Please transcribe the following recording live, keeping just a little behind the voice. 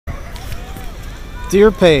Dear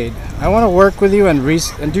Paid, I want to work with you and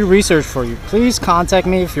do research for you. Please contact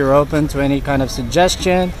me if you're open to any kind of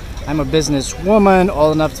suggestion. I'm a businesswoman,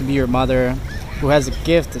 old enough to be your mother, who has a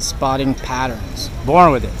gift at spotting patterns.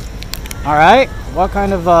 Born with it. Alright, what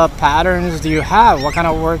kind of patterns do you have? What kind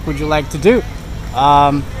of work would you like to do?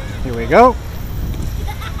 Here we go.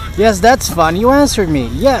 Yes, that's fun. You answered me.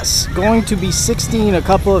 Yes, going to be 60 in a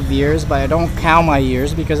couple of years, but I don't count my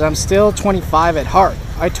years because I'm still 25 at heart.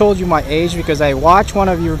 I told you my age because I watched one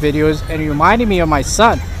of your videos and you reminded me of my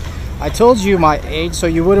son. I told you my age so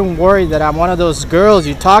you wouldn't worry that I'm one of those girls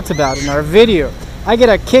you talked about in our video. I get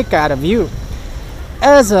a kick out of you.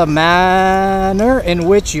 As a manner in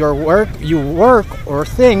which you work or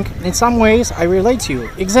think, in some ways I relate to you.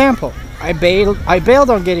 Example, I bailed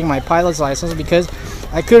on getting my pilot's license because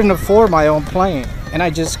I couldn't afford my own plane, and I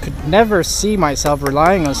just could never see myself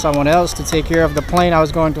relying on someone else to take care of the plane I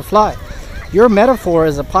was going to fly. Your metaphor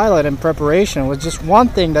as a pilot in preparation was just one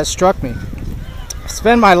thing that struck me. I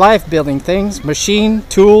spent my life building things, machine,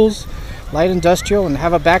 tools, light industrial, and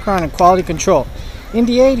have a background in quality control. In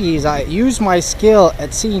the 80s, I used my skill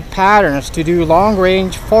at seeing patterns to do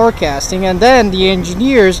long-range forecasting, and then the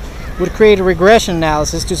engineers would create a regression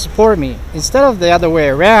analysis to support me. Instead of the other way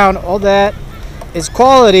around, all that is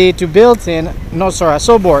quality to built-in. No, sorry, I'm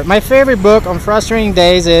so bored. My favorite book on frustrating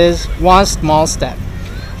days is One Small Step.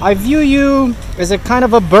 I view you as a kind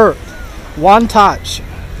of a bird. One touch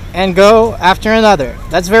and go after another.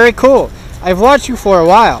 That's very cool. I've watched you for a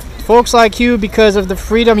while. Folks like you because of the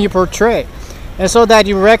freedom you portray. And so that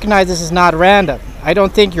you recognize this is not random. I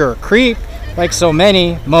don't think you're a creep like so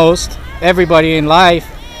many, most, everybody in life,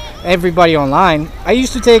 everybody online. I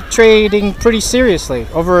used to take trading pretty seriously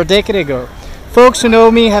over a decade ago. Folks who know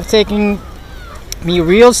me have taken me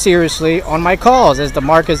real seriously on my calls as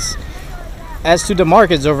to the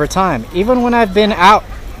markets over time. Even when I've been out,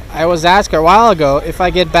 I was asked a while ago if I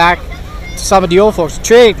get back to some of the old folks,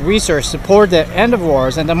 trade, research, support the end of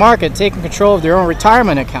wars, and the market taking control of their own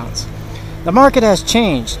retirement accounts. The market has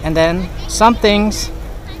changed, and then some things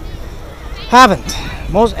haven't.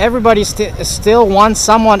 Most everybody still wants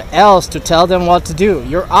someone else to tell them what to do.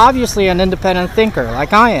 You're obviously an independent thinker,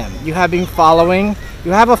 like I am. You have a following,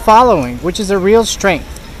 which is a real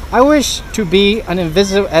strength. I wish to be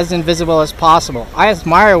as invisible as possible. I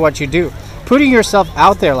admire what you do. Putting yourself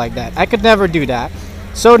out there like that, I could never do that.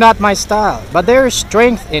 So not my style. But there is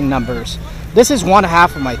strength in numbers. This is one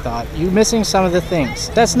half of my thought. You're missing some of the things.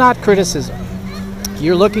 That's not criticism.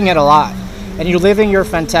 You're looking at a lot, and you're living your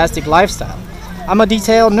fantastic lifestyle. I'm a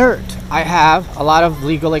detail nerd. I have a lot of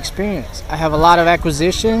legal experience. I have a lot of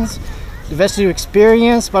acquisitions, invested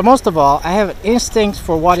experience, but most of all, I have an instinct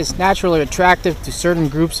for what is naturally attractive to certain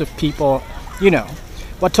groups of people. You know,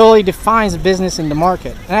 what totally defines business in the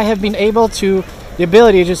market. And I have been able to the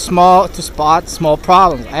ability to spot small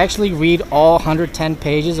problems. I actually read all 110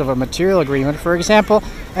 pages of a material agreement, for example,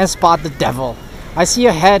 and spot the devil. I see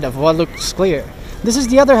ahead of what looks clear. This is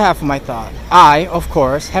the other half of my thought. I, of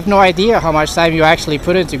course, have no idea how much time you actually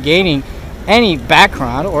put into gaining any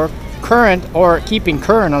background or keeping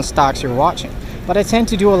current on stocks you're watching. But I tend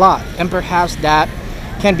to do a lot, and perhaps that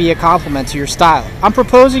can be a compliment to your style. I'm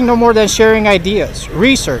proposing no more than sharing ideas,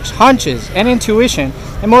 research, hunches, and intuition,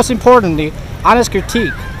 and most importantly, honest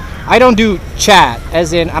critique. I don't do chat,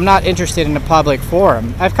 as in I'm not interested in a public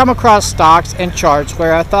forum. I've come across stocks and charts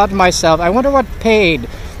where I thought to myself, I wonder what Paid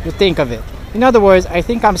would think of it. In other words, I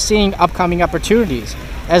think I'm seeing upcoming opportunities.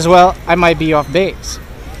 As well, I might be off base.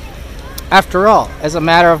 After all, as a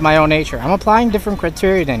matter of my own nature, I'm applying different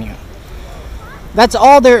criteria than you. That's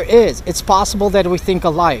all there is. It's possible that we think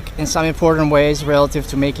alike in some important ways relative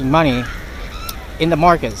to making money in the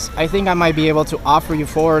markets. I think I might be able to offer you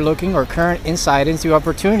forward-looking or current insight into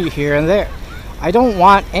opportunity here and there. I don't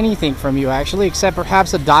want anything from you actually, except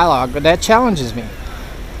perhaps a dialogue that challenges me.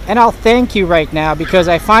 And I'll thank you right now because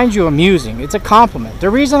I find you amusing. It's a compliment. The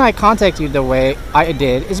reason I contacted you the way I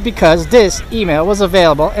did is because this email was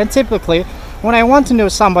available, and typically when I want to know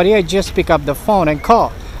somebody, I just pick up the phone and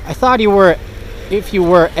call. I thought if you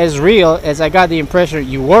were as real as I got the impression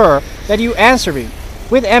you were, that you answer me.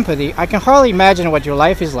 With empathy, I can hardly imagine what your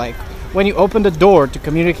life is like when you open the door to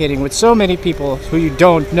communicating with so many people who you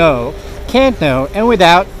don't know, can't know, and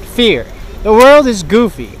without fear. The world is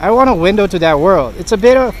goofy. I want a window to that world. It's a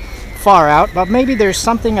bit of far out, but maybe there's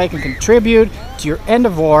something I can contribute to your end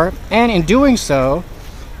of war, and in doing so,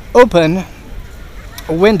 open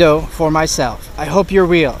a window for myself. I hope you're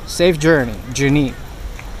real. Safe journey, Janine.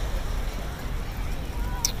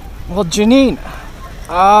 Well, Janine,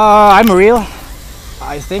 I'm real.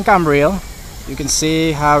 I think I'm real. You can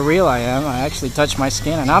see how real I am. I actually touch my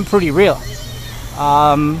skin, and I'm pretty real.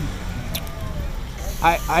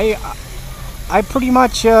 I pretty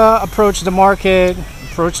much approach the market,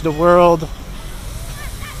 approach the world.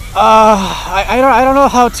 I don't know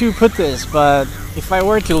how to put this, but if I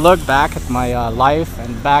were to look back at my life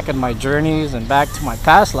and back at my journeys and back to my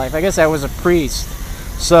past life, I guess I was a priest.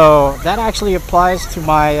 So that actually applies to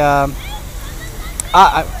my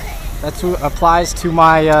applies to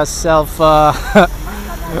my self.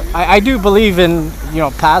 I do believe in, you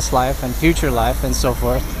know, past life and future life and so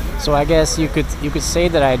forth. So I guess you could say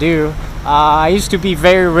that I do. I used to be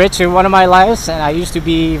very rich in one of my lives, and I used to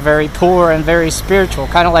be very poor and very spiritual,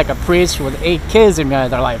 kind of like a priest with 8 kids in my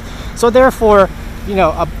other life. So therefore, you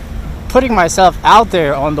know, putting myself out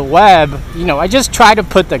there on the web, you know, I just try to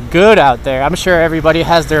put the good out there. I'm sure everybody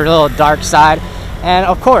has their little dark side, and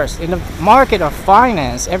of course, in the market of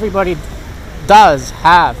finance, everybody does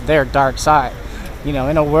have their dark side. You know,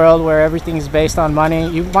 in a world where everything is based on money,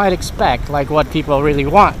 you might expect like what people really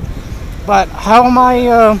want. But how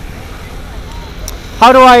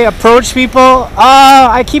do I approach people?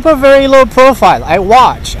 I keep a very low profile. I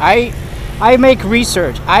watch. I make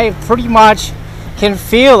research. I pretty much can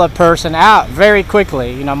feel a person out very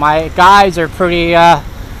quickly. You know, my guides are pretty,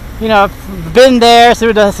 you know, been there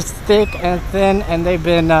through the thick and thin, and they've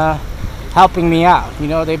been helping me out. You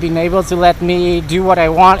know, they've been able to let me do what I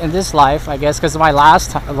want in this life, I guess, because my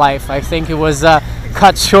last life, I think it was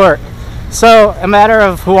cut short. So a matter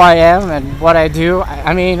of who I am and what I do,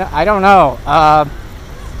 I mean, I don't know. I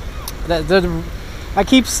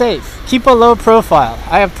keep safe, keep a low profile.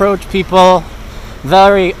 I approach people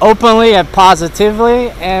very openly and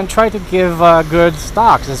positively, and try to give good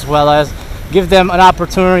stocks, as well as give them an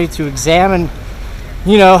opportunity to examine,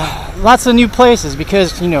 you know, lots of new places.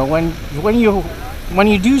 Because, you know, when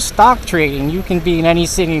you do stock trading, you can be in any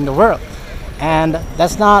city in the world, and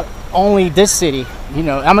that's not only this city. You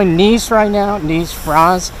know, I'm in Nice right now, Nice,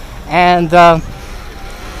 France, and I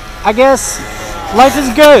guess life is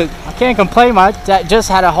good. I can't complain much. I just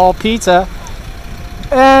had a whole pizza,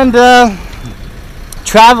 and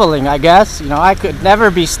traveling, I guess. You know, I could never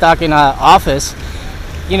be stuck in an office,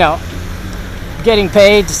 you know, getting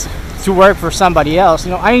paid to work for somebody else.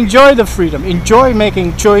 You know, I enjoy the freedom, enjoy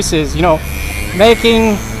making choices, you know,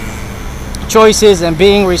 making choices and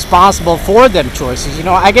being responsible for them choices. You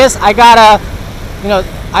know, I guess I gotta, you know,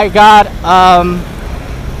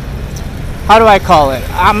 how do I call it?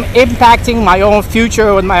 I'm impacting my own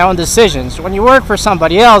future with my own decisions. When you work for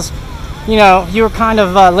somebody else, you know, you're kind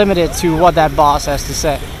of limited to what that boss has to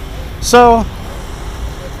say. So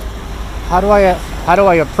how do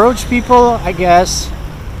I approach people? I guess,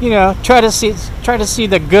 you know, try to see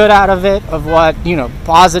the good out of it, of what, you know,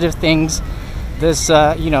 positive things this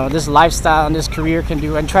you know, this lifestyle and this career can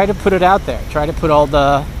do, and try to put it out there. Try to put all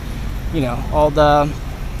the, you know, all the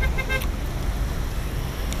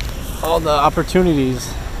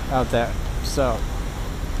opportunities out there. So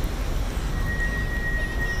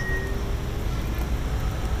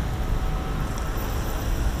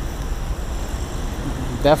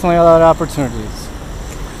definitely a lot of opportunities.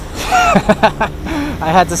 I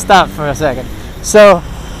had to stop for a second. So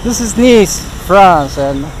this is Nice, France,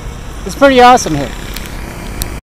 and it's pretty awesome here.